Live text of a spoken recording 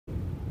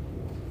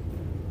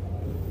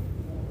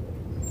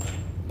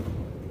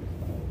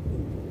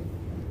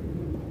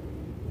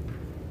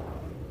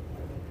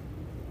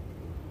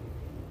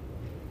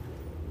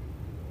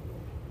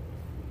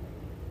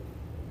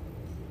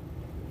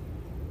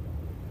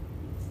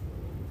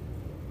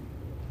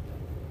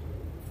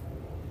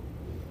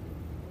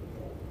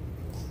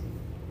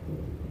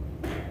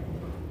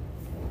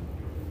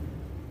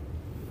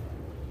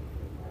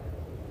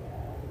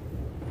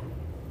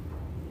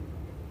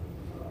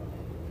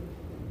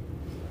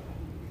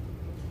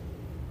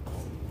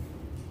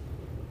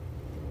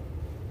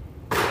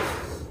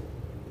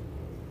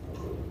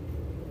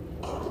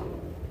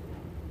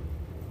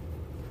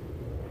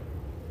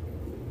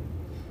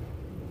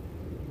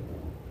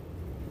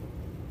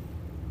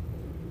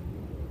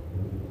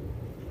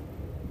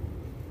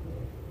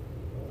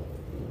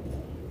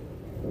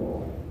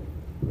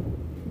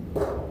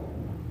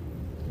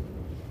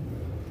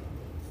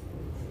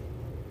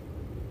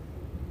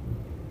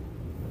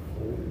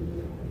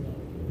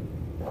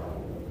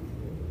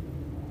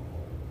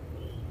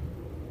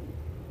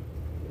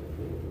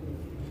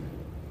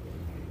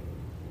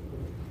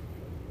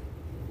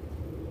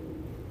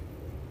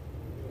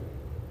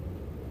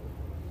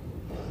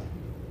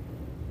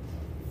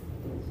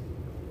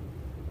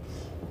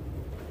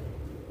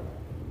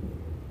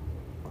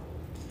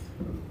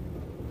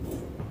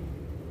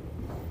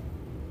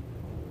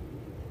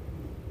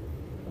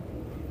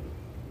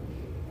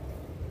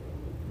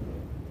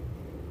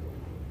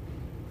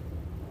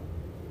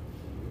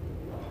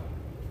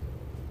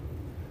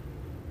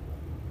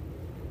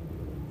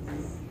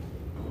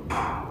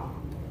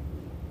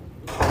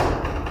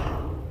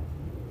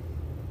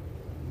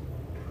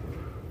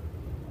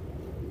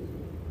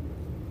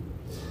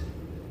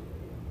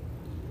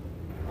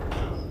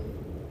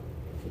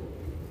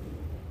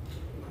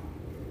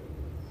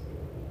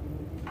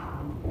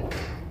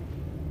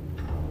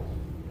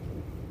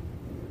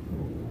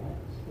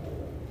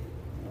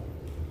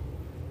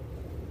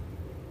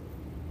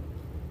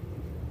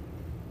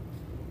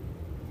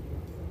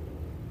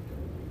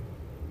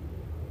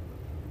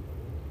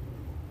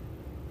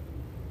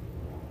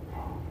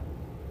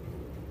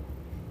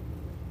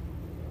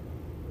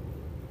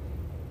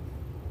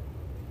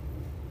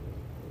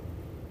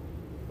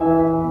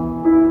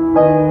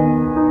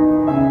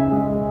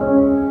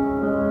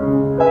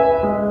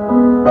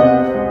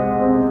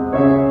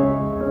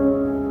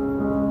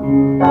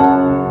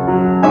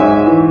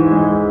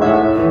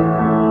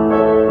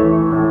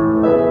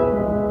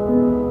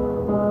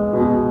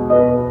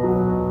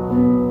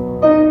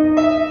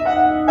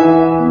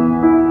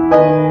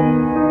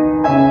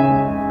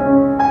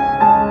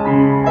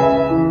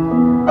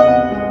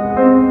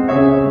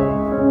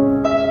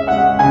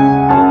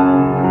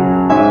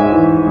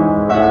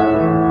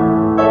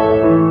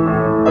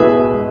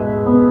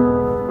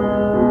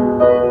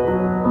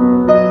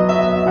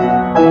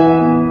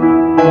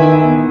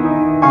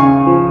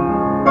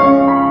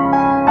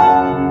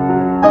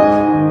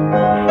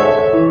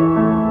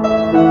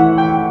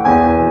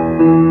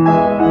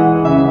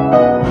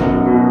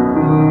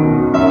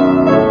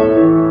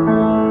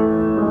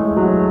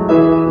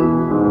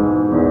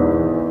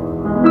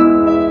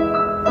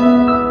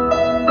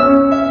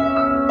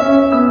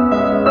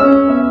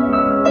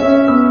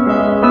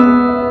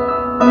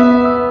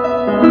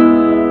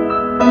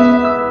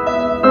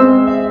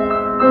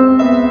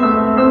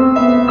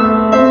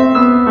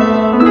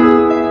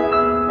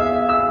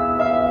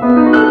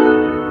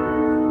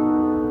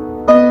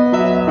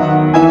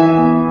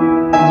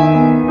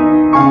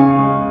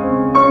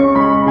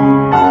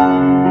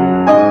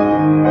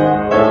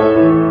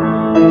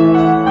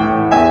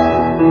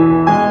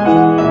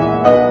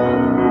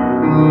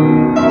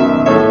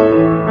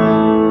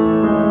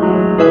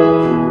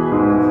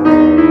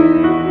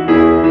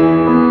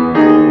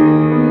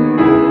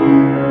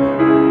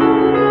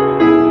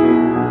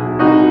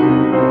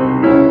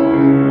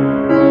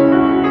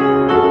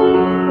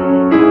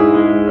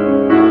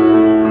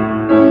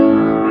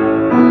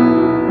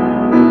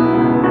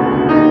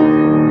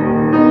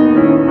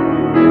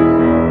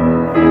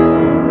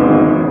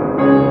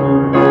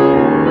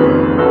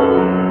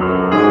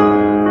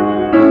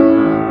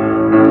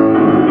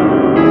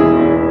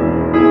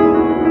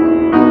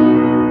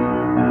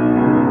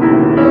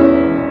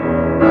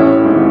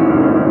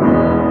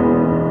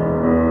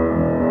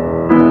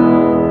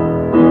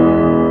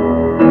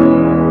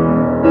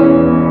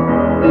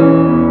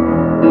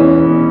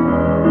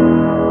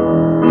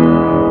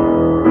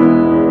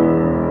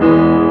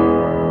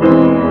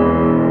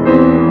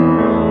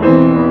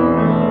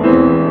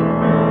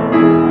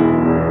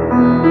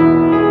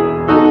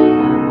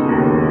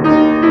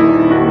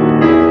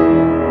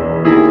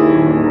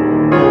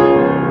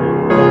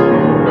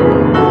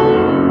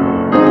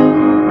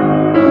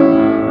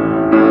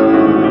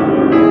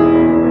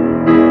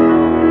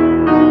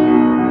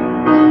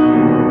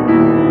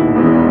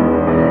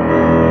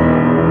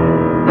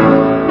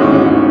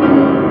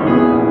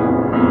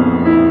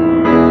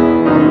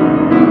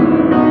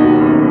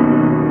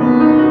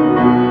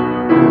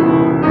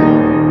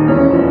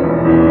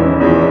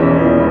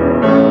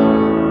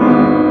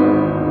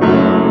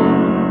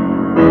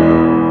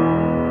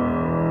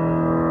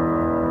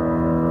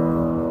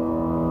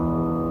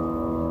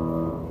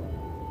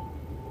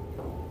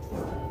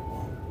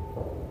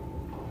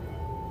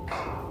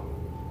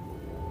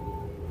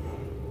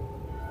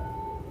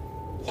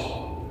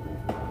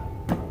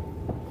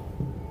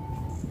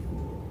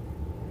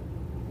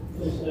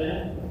Please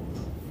stand.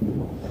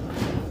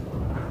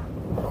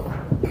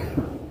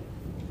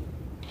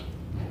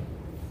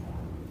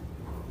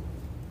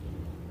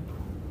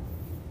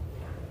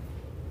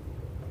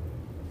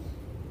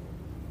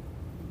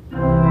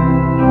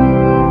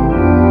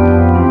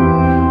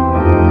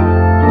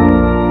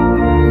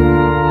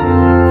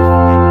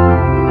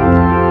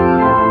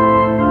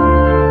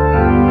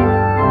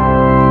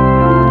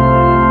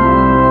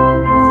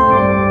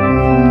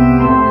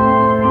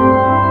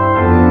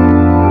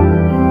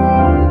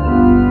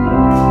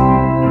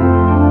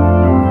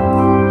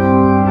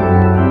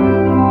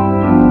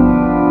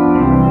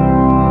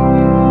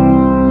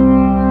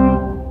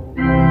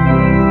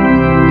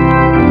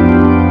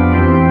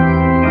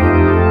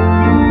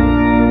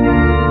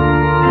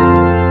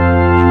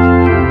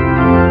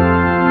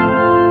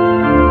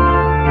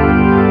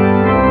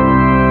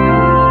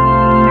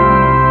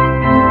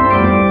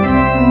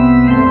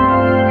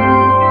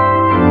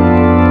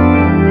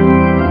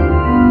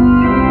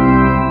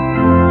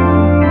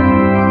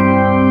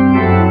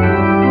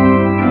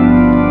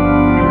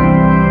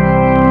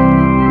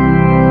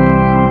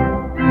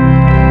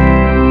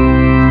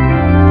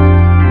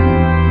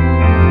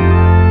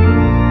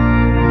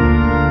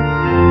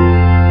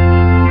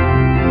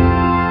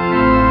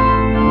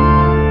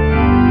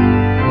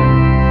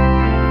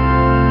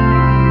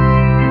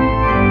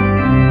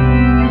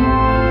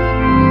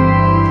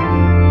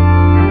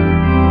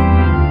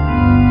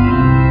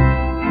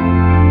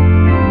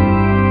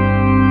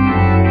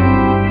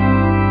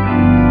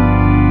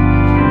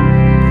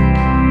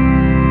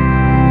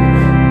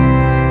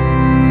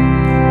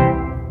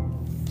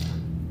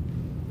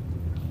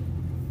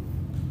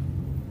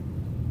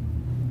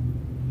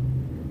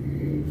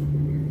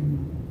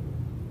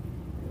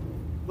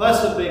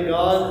 Blessed be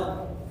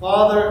God,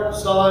 Father,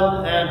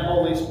 Son, and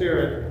Holy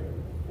Spirit.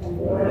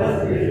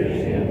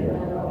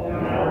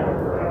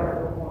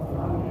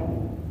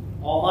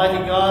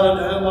 Almighty God,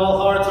 unto whom all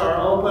hearts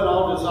are open,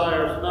 all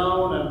desires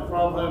known, and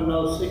from whom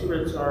no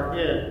secrets are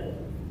hid,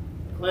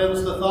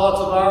 cleanse the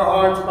thoughts of our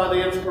hearts by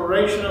the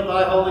inspiration of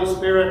thy Holy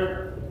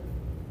Spirit,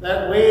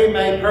 that we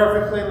may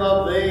perfectly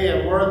love thee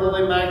and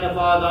worthily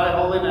magnify thy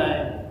holy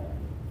name,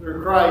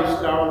 through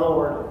Christ our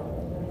Lord.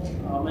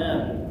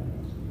 Amen.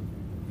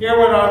 Hear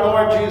what our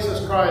Lord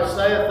Jesus Christ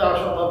saith, thou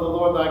shalt love the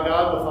Lord thy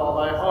God with all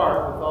thy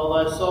heart, with all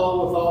thy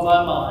soul, with all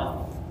thy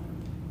mind.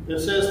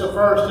 This is the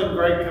first and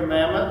great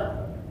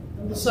commandment,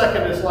 and the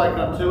second is like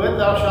unto it,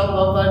 thou shalt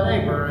love thy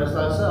neighbor as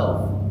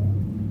thyself.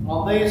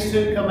 On these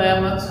two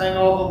commandments hang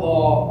all the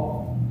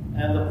law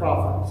and the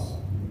prophets.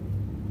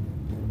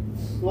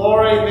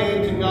 Glory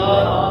be to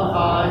God on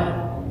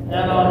high,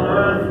 and on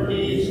earth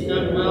peace,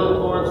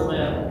 goodwill towards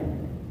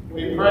men.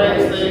 We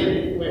praise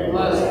thee, we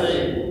bless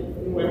thee,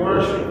 we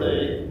worship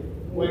thee,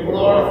 we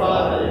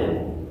glorify thee,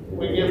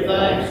 we give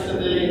thanks to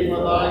thee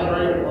for thy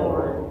great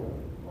glory.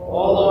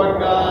 O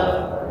Lord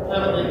God,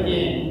 heavenly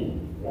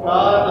King,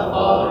 God the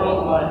Father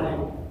Almighty,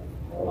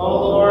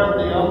 O Lord,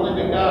 the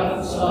only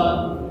begotten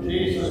Son,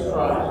 Jesus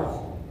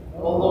Christ,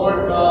 O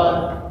Lord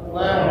God,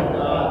 Lamb of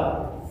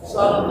God,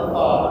 Son of the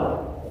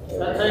Father,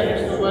 that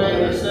takest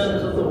away the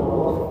sins of the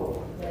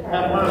world,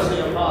 have mercy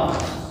upon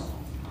us.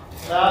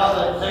 Thou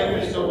that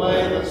takest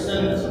away the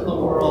sins of the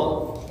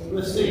world,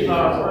 receive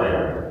our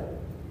prayer.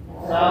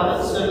 Thou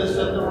that sittest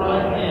at the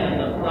right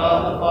hand of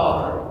God the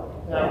Father,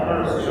 have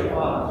mercy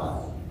upon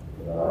us.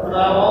 For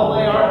thou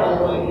only art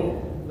holy,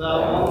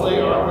 thou only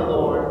art the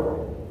Lord,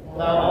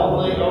 thou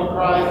only, O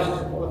Christ,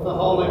 with the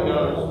Holy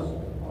Ghost,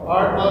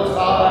 art most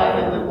high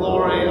in the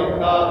glory of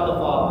God the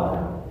Father.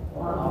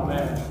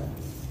 Amen.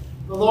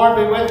 The Lord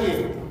be with you.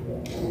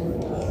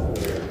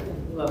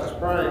 Let us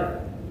pray.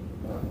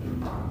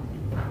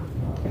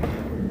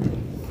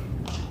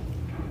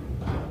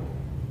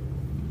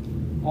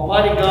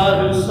 Almighty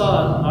God, whose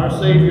Son, our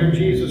Savior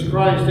Jesus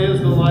Christ, is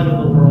the light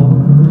of the world,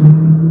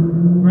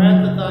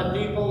 grant that thy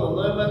people,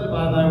 illumined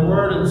by thy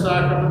word and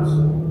sacraments,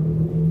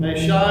 may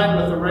shine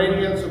with the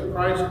radiance of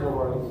Christ's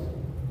glory,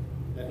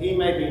 that he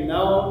may be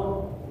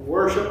known,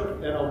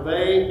 worshipped, and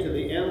obeyed to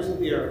the ends of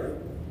the earth.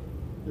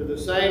 Through the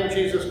same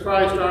Jesus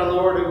Christ our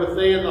Lord, who with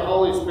thee and the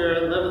Holy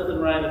Spirit liveth and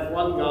reigneth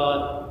one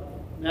God,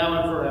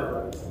 now and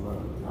forever.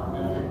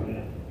 Amen.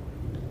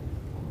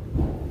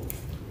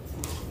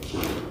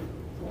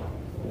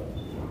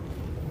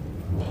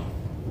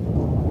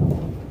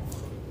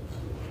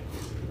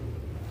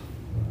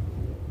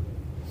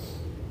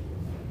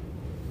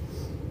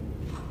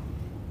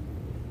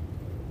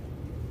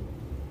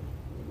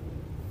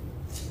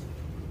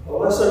 A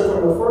lesson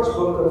from the first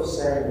book of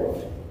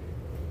Samuel.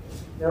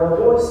 Now the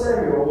boy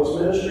Samuel was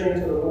ministering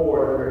to the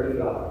Lord under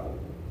Eli.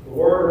 The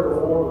word of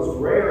the Lord was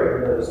rare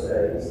in those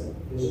days.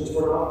 Visions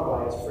were not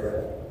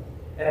widespread.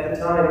 At the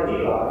time,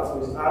 Eli,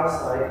 whose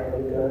eyesight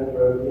had begun to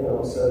grow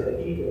dim so that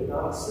he could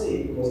not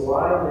see, was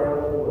lying down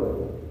in the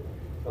room.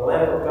 The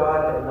lamp of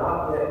God had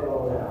not yet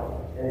gone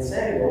out, and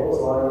Samuel was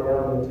lying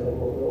down in the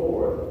temple of the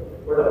Lord,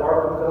 where the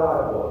ark of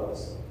God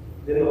was.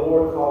 Then the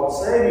Lord called,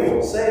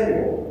 Samuel,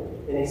 Samuel.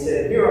 And he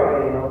said, Here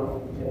I am,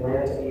 and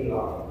ran to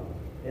Eli,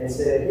 and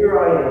said, Here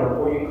I am,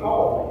 for you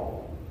called me.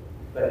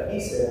 But he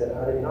said,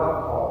 I did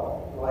not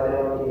call. Lie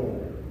down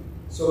again.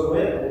 So he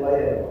went and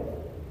lay down.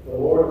 The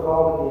Lord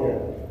called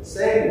again,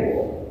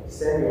 Samuel.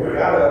 Samuel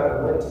got up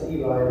and went to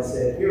Eli and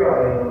said, Here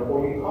I am,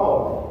 for you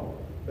called me.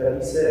 But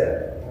he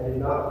said, I did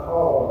not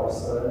call, my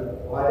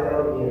son. Lie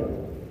down again.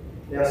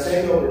 Now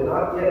Samuel did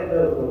not yet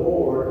know the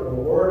Lord, and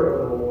the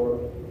word of the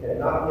Lord had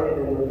not yet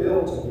been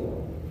revealed to him.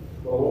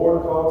 The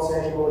Lord called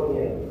Samuel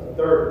again, a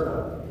third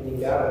time, and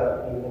he got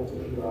up and went to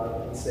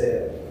Eli and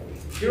said,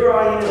 Here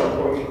I am,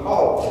 for you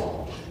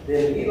called me.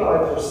 Then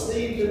Eli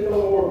perceived that the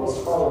Lord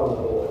was calling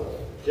the Lord.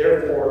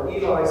 Therefore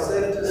Eli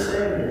said to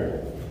Samuel,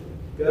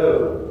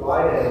 Go,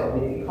 lie down,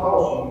 and if he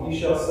calls you, you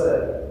shall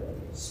say,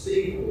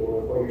 Speak,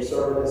 Lord, for your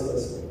servant is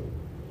listening.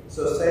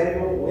 So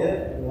Samuel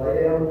went and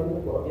lay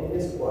down in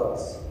his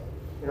place.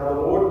 Now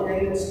the Lord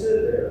came and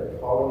stood there,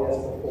 calling as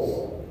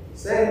before,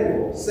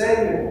 Samuel,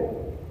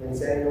 Samuel. And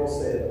Samuel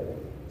said,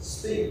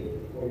 Speak,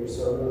 for your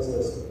servant is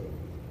listening.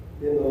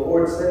 Then the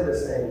Lord said to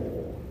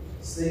Samuel,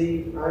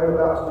 See, I am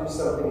about to do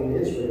something in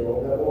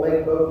Israel that will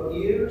make both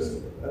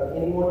ears of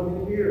anyone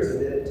who hears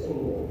of it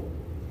tingle.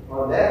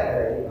 On that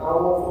day I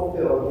will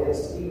fulfill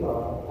against Eli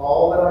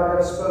all that I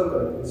have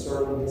spoken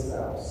concerning his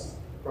house,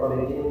 from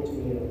beginning to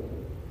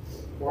end.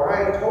 For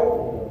I have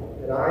told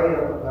him that I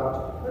am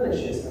about to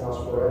punish his house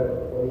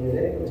forever for the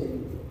iniquity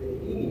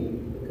that he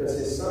did, because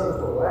his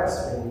sons were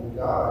blaspheming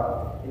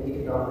God, and he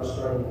could not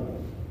restrain them.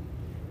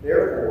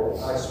 Therefore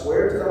I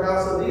swear to the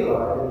house of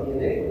Eli that the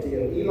iniquity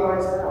of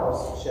Eli's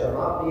house shall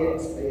not be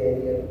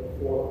expiated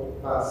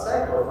by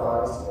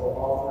sacrifice or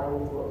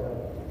offering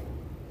forever.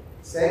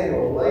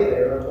 Samuel lay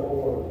there until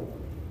morning.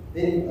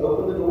 Then he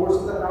opened the doors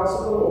of the house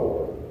of the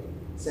Lord.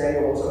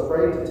 Samuel was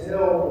afraid to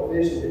tell the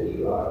vision to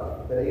Eli,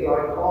 but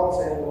Eli called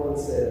Samuel and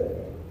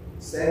said,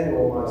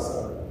 Samuel, my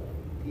son.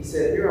 He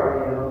said, Here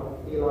I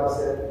am. Eli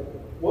said,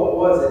 What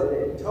was it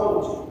that he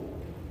told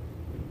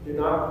you? Do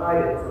not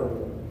hide it from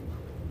me.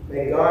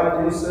 May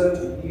God do so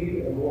to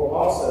you, and more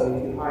also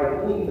if you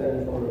hide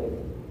anything from me,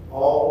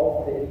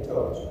 all that he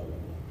told you.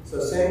 So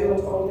Samuel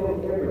told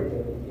him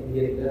everything, and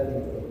he had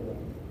nothing from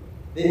him.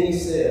 Then he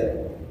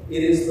said,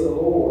 It is the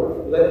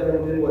Lord. Let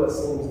him do what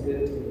seems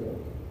good to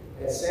him.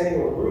 As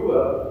Samuel grew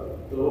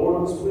up, the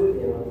Lord was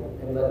with him,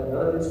 and let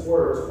none of his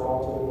words fall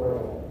to the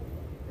ground.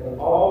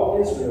 And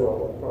all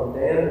Israel, from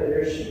Dan to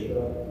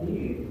Beersheba,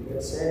 knew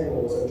that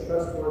Samuel was a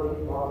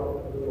trustworthy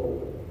prophet of the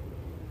Lord.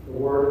 The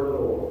word of the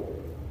Lord.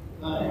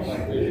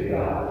 Thanks be to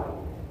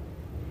God.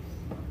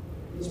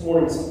 This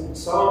morning's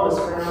psalm is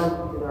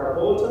found in our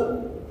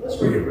bulletin.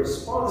 Let's read it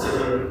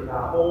responsively,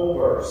 our whole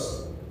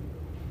verse.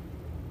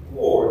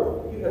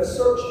 Lord, you have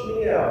searched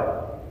me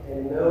out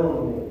and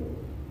known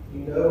me.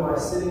 You know my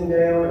sitting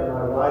down and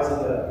my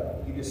rising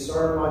up. You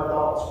discern my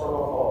thoughts from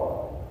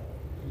afar.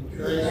 You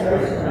trace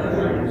my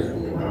memories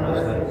in my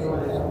resting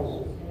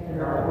places,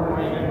 and are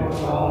acquainted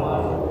with all my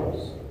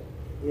ways.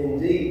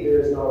 Indeed, there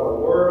is not a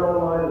word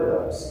on my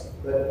lips,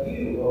 but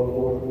you, O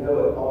Lord, know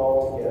it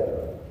all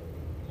together.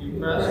 You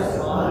press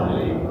upon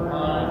me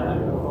behind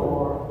and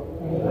before,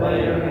 and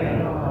lay your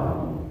hand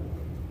upon me.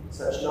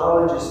 Such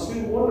knowledge is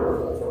too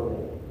wonderful for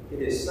me.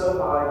 It is so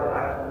high that I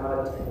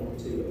cannot attain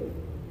to it.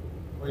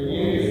 For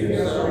you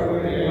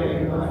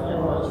segregated my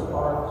inmost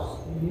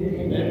parts, you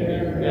knit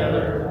me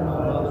together in my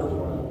mother's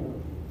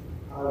womb.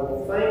 I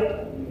will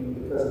thank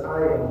you because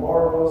I am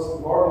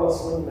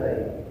marvelously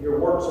made. Your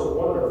works are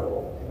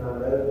wonderful, and I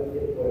know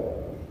it well.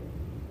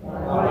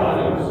 My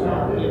body was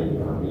not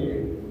hidden from you,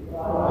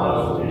 while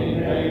it was being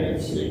made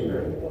in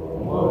secret,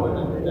 woven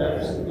in the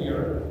depths of the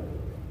earth.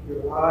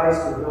 Your eyes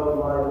beheld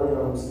my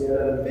limbs, yet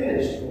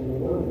unfinished in the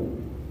womb.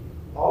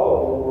 All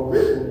of them were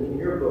written in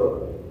your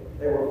book.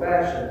 They were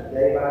fashioned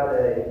day by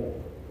day,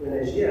 when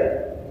as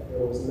yet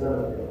there was none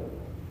of them.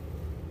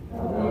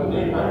 How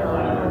deep I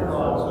find your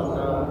thoughts, O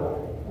God,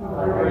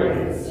 how great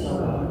is the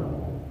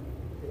sun.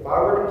 If I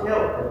were to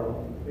count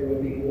them, they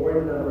would be more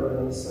in number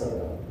than the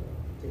sand.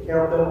 To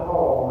count them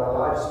all, my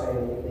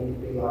lifespan would need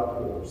to be like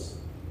yours.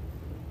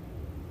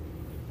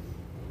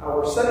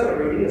 Our second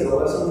reading is a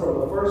lesson from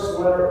the first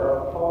letter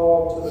of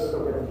Paul to the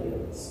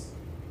Corinthians.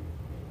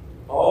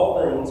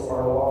 All things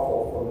are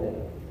lawful for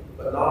me,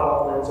 but not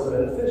all things are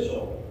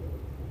beneficial.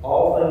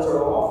 All things are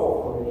lawful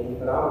for me,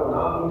 but I will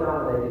not be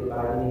dominated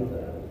by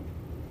anything.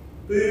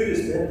 Food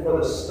is meant for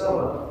the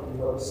stomach, and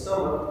for the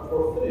stomach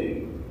for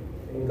food,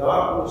 and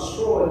God will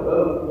destroy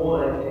both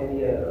one and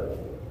the other.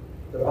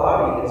 The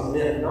body is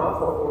meant not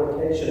for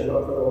fornication,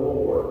 but for the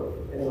Lord,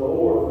 and the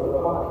Lord for the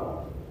body.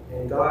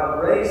 And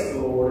God raised the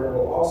Lord, and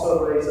will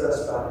also raise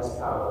us by his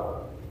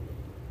power.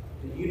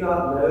 Do you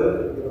not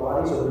know that your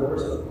bodies are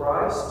members of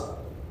Christ?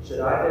 Should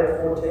I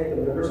therefore take the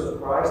members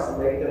of Christ and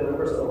make them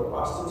members of a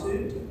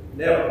prostitute?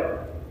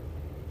 Never.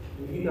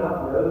 Do you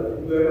not know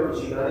that whoever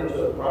is united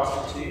to a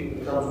prostitute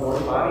becomes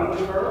one body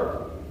with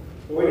her?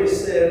 For it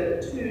is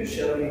said, the two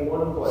shall be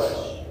one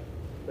flesh.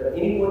 But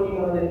anyone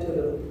united to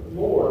the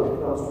Lord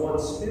becomes one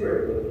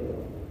spirit with him.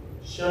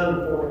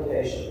 Shun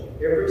fornication.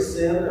 Every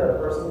sin that a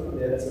person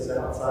commits is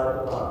outside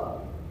the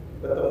body.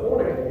 But the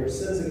fornicator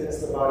sins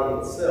against the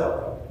body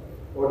itself.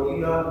 Or do you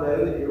not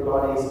know that your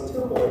body is a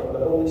temple of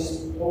the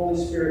Holy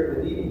Spirit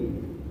within you,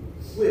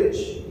 which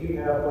you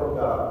have from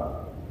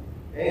God,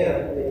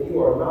 and that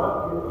you are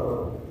not your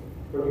own,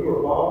 for you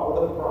were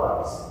bought with a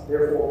price?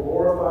 Therefore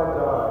glorify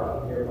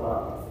God in your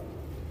body.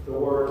 The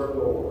word of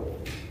the Lord.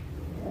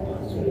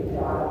 Thanks be to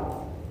God.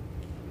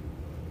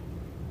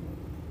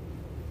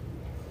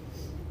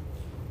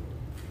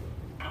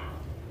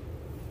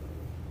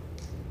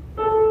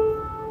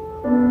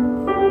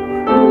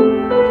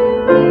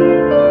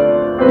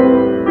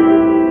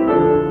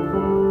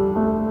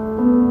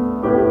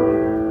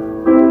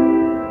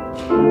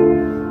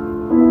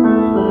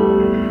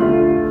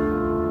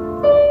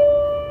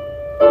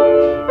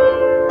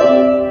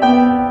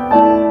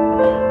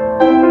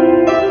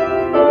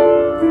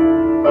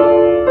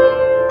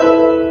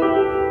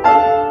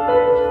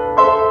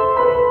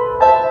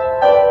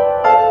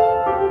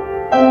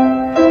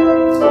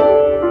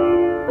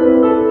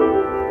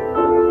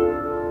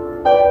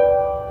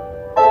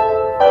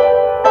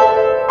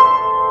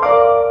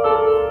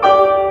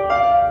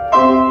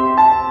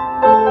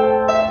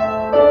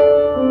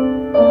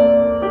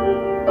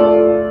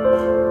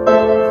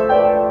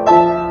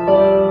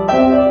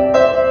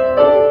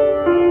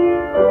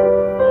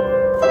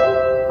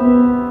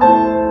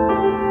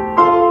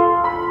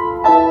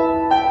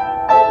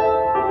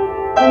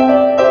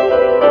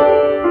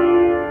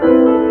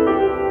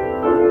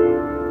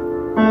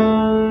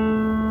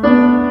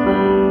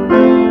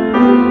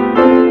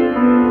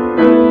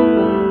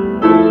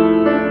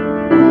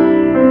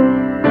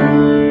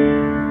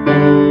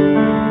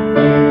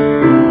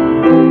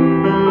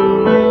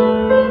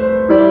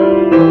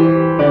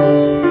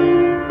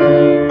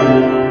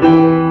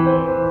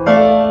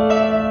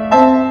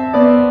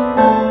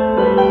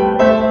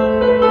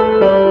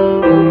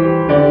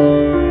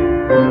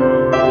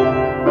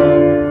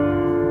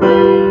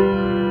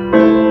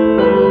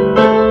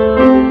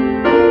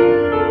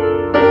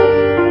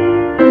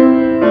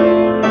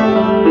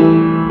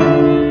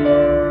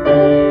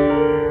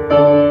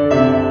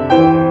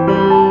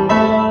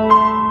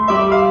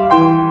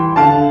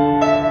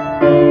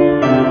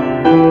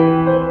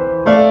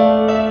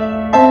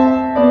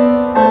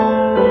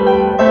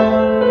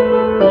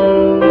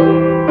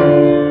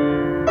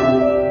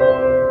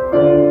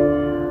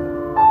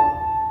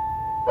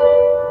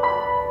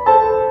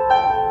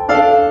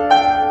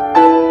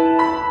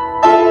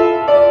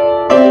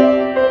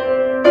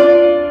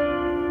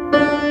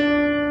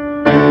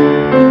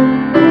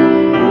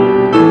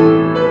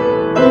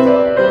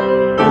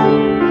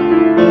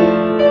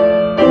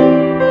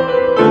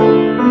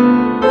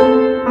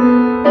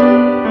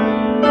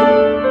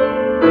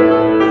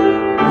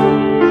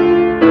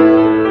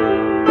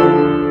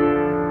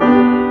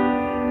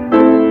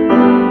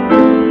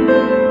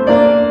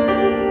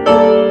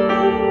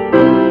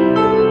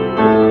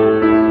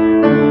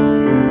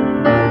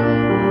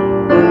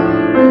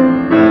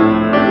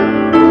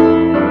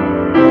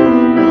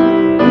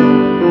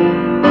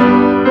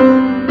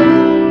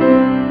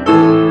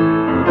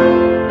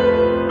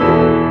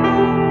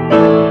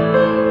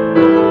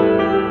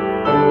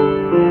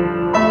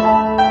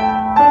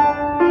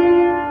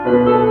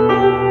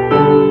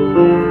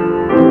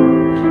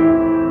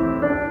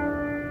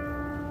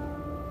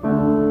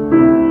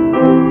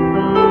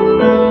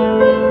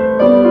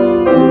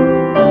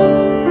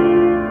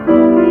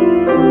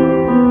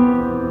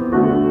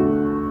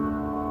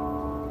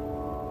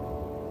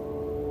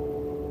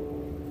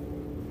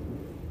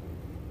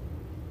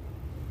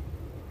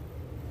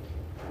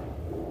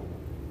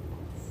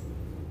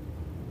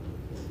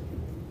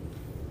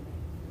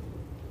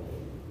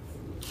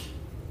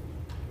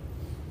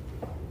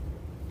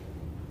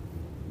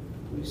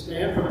 We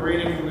stand for the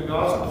reading from the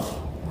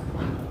Gospel.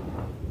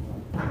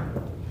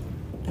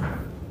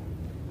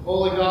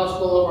 Holy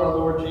Gospel of our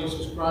Lord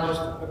Jesus Christ,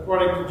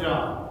 according to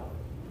John.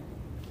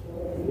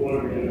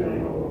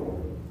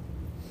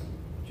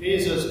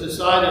 Jesus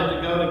decided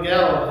to go to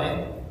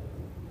Galilee.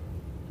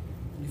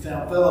 He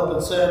found Philip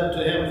and said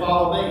to him,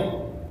 "Follow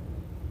me."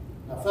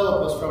 Now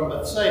Philip was from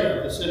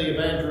Bethsaida, the city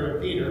of Andrew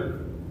and Peter.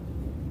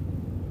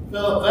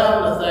 Philip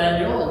found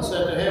Nathanael and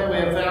said to him, "We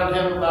have found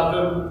him about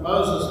whom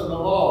Moses and the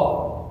law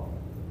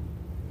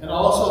and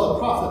also the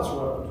prophets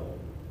wrote,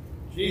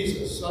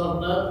 Jesus,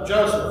 son of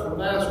Joseph from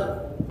Nazareth."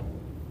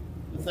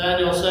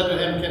 Nathanael said to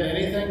him, "Can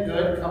anything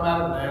good come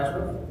out of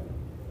Nazareth?"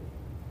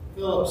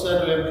 Philip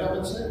said to him, "Come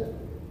and see."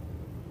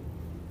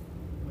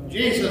 When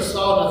Jesus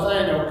saw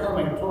Nathanael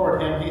coming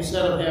toward him, he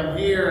said of him,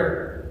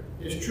 "Here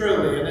is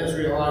truly an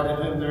Israelite in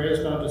whom there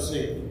is no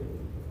deceit."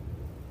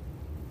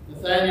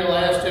 Nathanael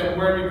asked him,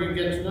 "Where did you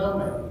get to know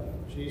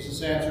me?"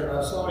 Jesus answered,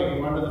 "I saw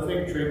you under the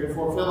fig tree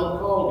before Philip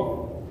called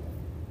you."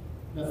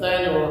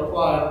 Nathanael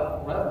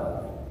replied,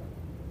 "Rabbi,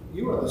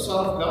 you are the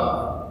Son of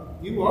God.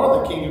 You are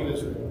the King of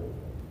Israel."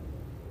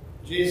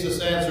 Jesus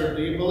answered,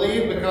 "Do you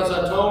believe because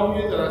I told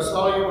you that I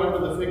saw you under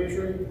the fig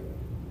tree?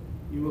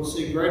 You will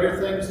see greater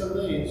things than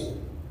these."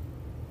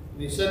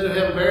 And he said to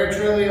him, "Very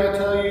truly I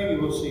tell you,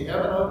 you will see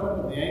heaven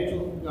open and the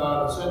angels of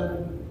God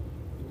ascending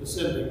and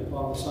descending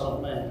upon the Son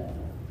of Man."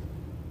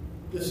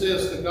 This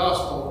is the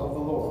gospel of the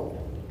Lord.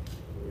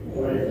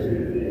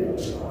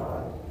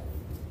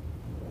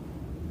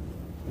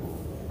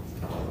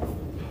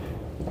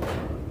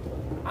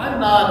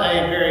 not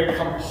a very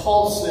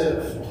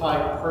compulsive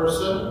type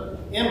person.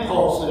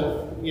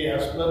 Impulsive,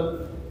 yes,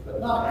 but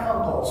not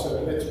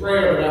compulsive. It's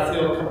rare that I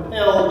feel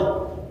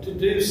compelled to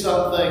do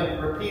something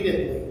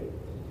repeatedly.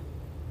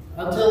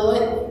 Until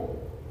lately.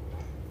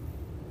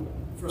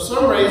 For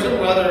some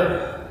reason,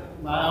 whether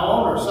my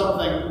own or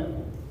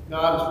something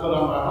God has put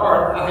on my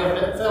heart, I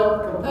have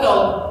felt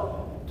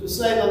compelled to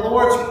say the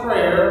Lord's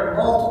Prayer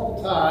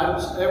multiple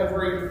times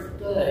every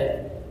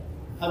day.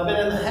 I've been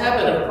in the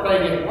habit of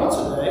praying it once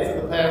a day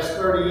for the past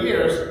 30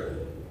 years,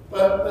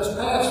 but this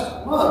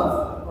past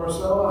month or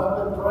so,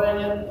 I've been praying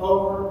it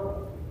over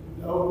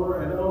and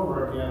over and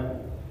over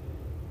again.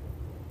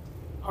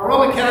 Our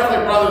Roman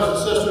Catholic brothers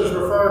and sisters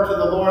refer to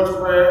the Lord's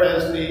Prayer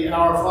as the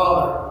Our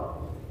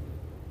Father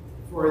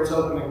for its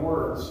opening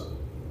words.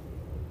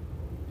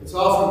 It's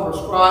often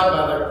prescribed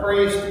by their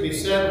priest to be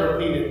said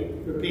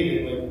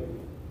repeatedly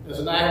as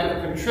an act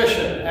of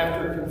contrition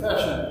after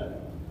confession.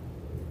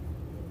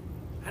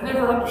 I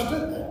never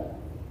understood that.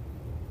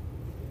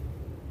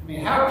 I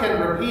mean, how can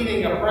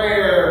repeating a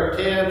prayer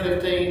 10,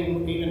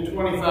 15, even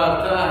 25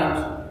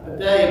 times a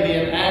day be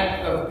an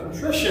act of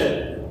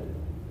contrition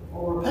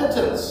or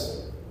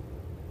repentance?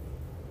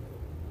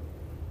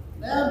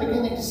 Now I'm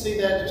beginning to see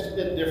that just a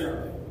bit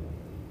differently.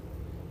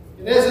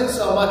 It isn't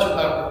so much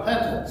about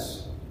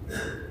repentance,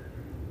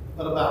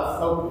 but about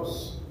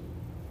focus.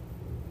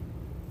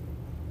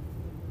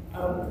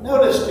 I've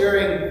noticed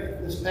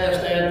during this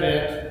past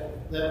Advent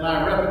that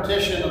my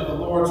repetition of the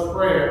Lord's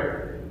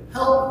Prayer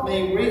helped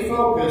me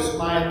refocus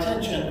my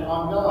attention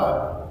on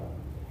God.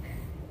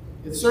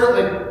 It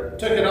certainly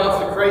took it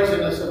off the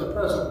craziness of the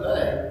present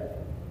day.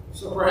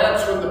 So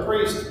perhaps when the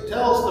priest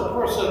tells the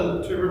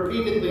person to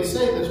repeatedly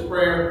say this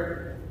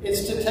prayer,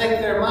 it's to take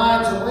their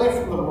minds away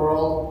from the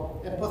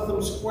world and put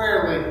them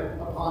squarely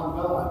upon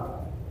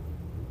God.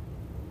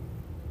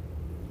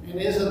 And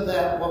isn't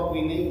that what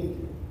we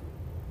need?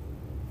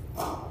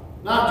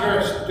 Not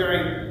just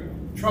during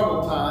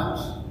troubled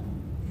times,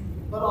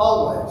 but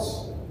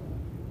always.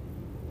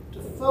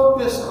 To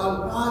focus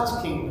on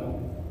God's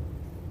kingdom.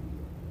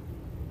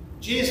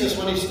 Jesus,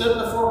 when he stood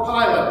before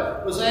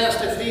Pilate, was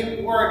asked if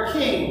he were a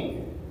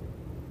king.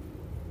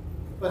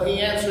 But he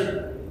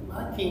answered,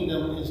 "My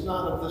kingdom is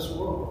not of this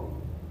world."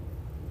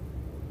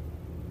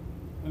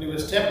 When he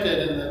was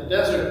tempted in the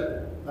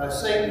desert by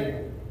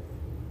Satan,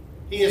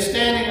 he is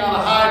standing on a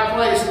high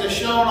place and is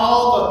shown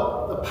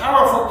all the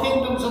powerful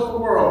kingdoms of the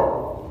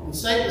world. And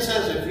Satan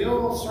says, "If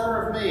you'll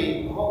serve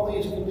me, all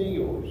these can be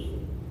yours."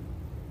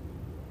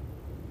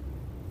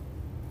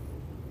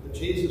 But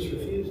Jesus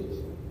refuses.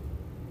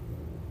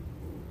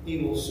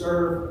 He will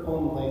serve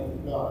only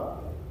God.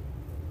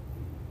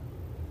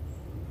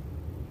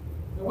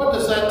 Now, what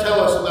does that tell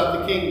us about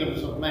the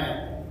kingdoms of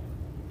man?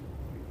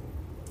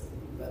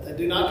 That they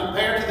do not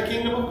compare to the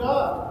kingdom of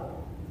God.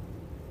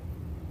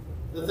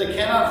 That they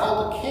cannot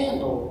hold a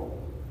candle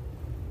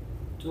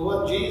to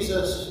what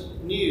Jesus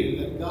knew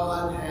that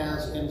God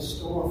has in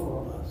store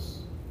for us.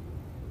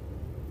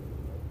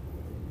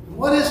 And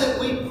what is it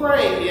we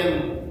pray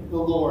in the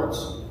Lord's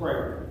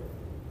Prayer?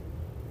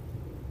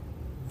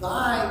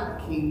 Thy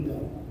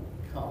kingdom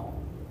come.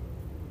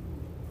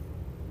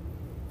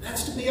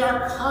 That's to be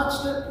our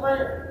constant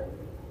prayer.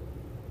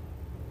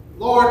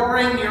 Lord,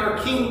 bring your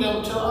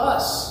kingdom to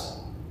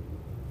us.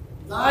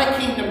 Thy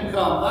kingdom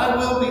come. Thy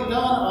will be done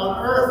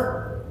on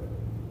earth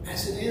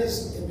as it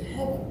is in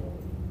heaven.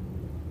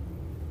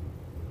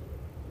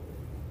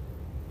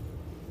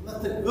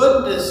 Let the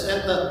goodness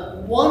and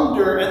the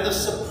wonder and the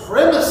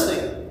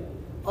supremacy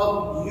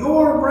of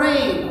your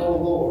reign, O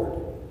Lord,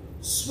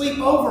 sweep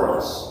over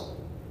us.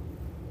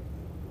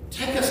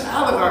 Take us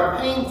out of our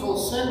painful,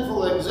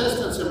 sinful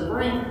existence and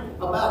bring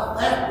about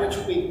that which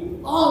we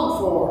long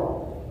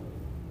for,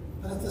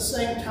 but at the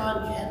same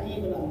time can't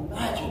even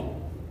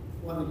imagine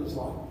what it is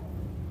like.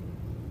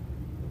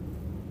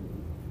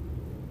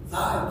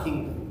 Thy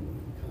kingdom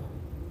come.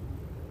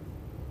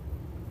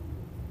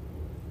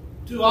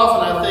 Too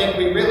often I think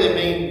we really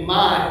mean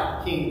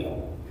my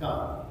kingdom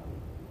come.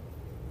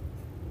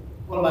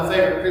 One of my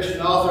favorite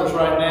Christian authors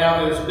right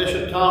now is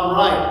Bishop Tom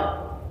Wright.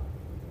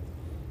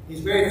 He's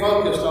very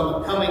focused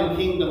on the coming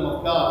kingdom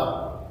of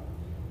God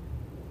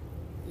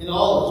in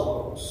all his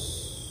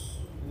books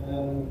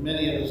and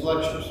many of his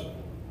lectures.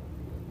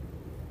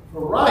 For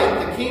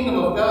Wright, the kingdom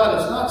of God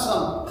is not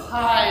some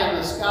pie in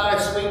the sky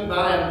sweet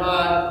by and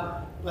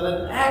by, but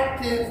an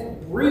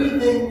active,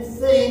 breathing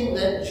thing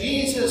that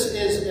Jesus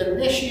is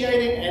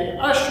initiating and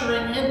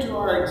ushering into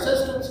our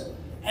existence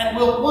and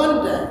will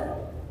one day,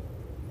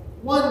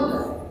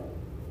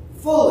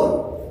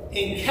 fully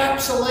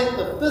encapsulate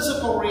the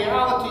physical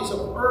realities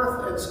of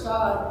earth and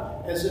sky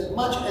as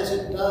much as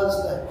it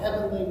does the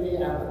heavenly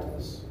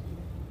realities.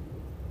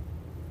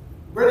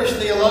 British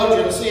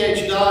theologian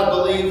C.H. Dodd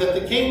believed that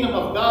the kingdom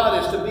of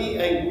God is to be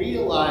a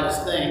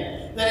realized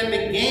thing, that it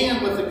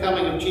began with the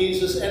coming of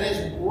Jesus and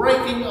is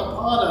breaking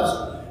upon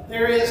us.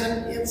 There is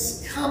an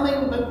it's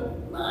coming,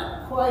 but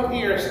not quite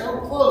here, so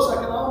close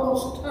I can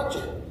almost touch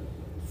it.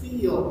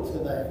 Feel to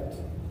that.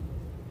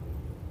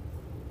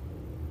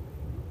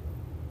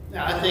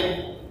 Now, I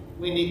think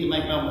we need to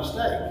make no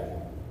mistake.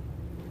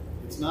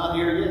 It's not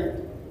here yet.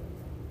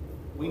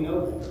 We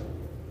know that.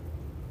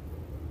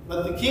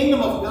 But the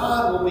kingdom of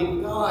God will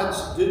be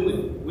God's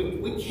doing.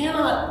 We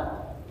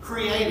cannot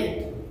create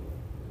it.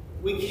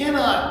 We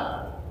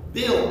cannot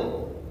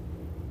build.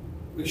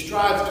 We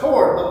strive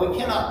toward, but we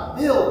cannot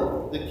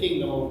build the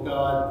kingdom of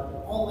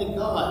God. Only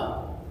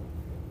God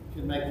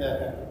can make that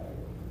happen.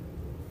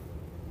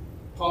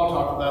 Paul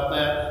talked about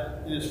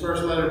that in his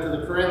first letter to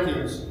the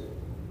Corinthians,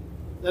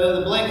 that in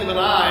the blink of an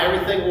eye,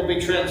 everything will be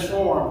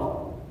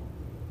transformed.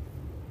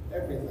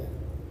 Everything.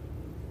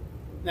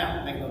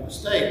 Now, make no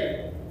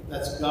mistake,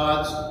 that's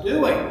God's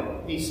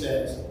doing, he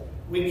says.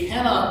 We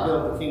cannot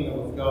build the kingdom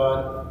of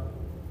God.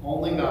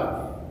 Only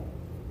God can.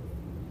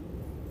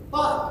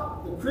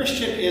 But the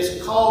Christian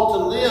is called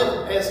to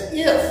live as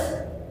if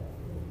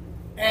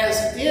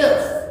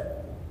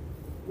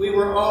we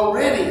were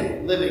already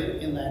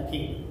living in that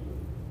kingdom.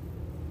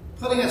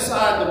 Putting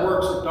aside the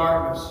works of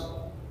darkness,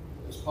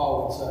 as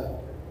Paul would say.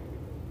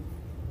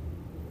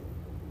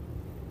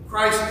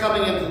 Christ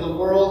coming into the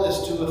world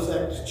is to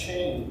effect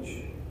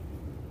change.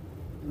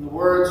 In the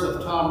words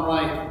of Tom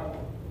Wright,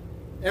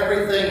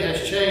 everything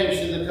has changed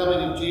in the coming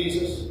of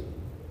Jesus,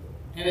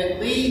 and it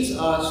leads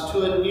us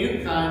to a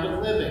new kind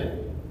of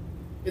living.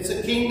 It's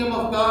a kingdom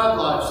of God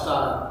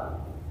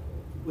lifestyle,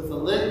 with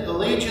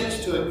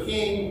allegiance to a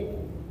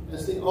king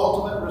as the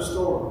ultimate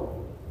restorer.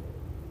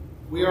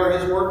 We are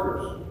his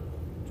workers,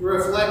 to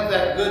reflect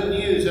that good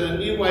news in a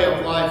new way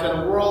of life in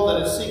a world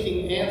that is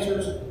seeking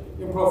answers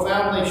in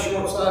profoundly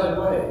short-sighted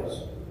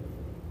ways,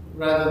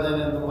 rather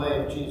than in the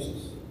way of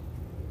Jesus.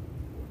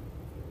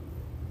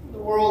 The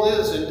world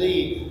is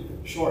indeed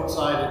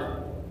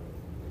short-sighted.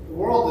 The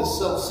world is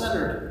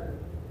self-centered,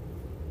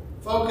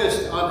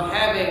 focused on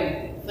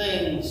having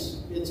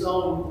things its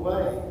own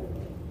way.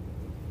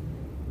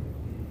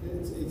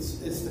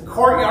 It's the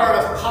courtyard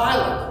of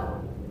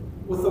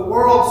Pilate, with the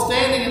world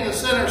standing in the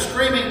center,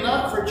 screaming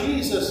not for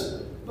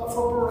Jesus, but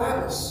for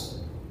Barabbas.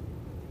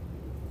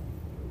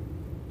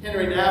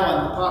 Henry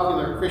Nouwen, the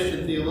popular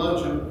Christian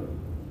theologian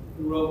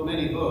who wrote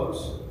many books,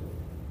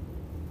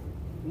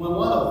 when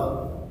one of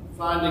them,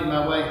 Finding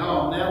My Way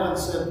Home, Nouwen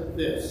said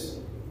this: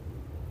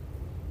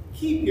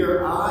 keep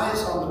your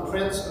eyes on the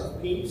Prince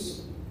of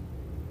Peace,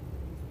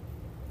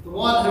 the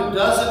one who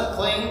doesn't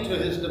cling to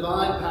his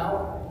divine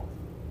power,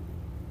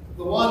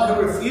 the one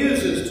who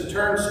refuses to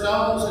turn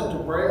stones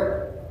into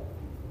bread,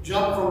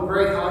 jump from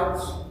great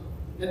heights,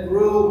 and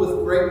rule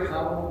with great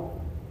power.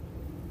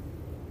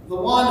 The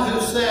one who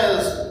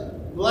says,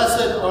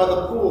 blessed are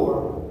the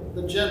poor,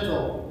 the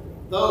gentle,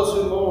 those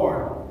who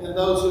mourn, and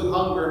those who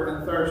hunger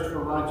and thirst for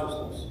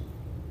righteousness.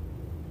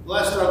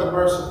 Blessed are the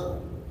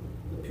merciful,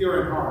 the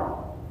pure in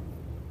heart,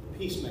 the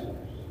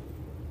peacemakers.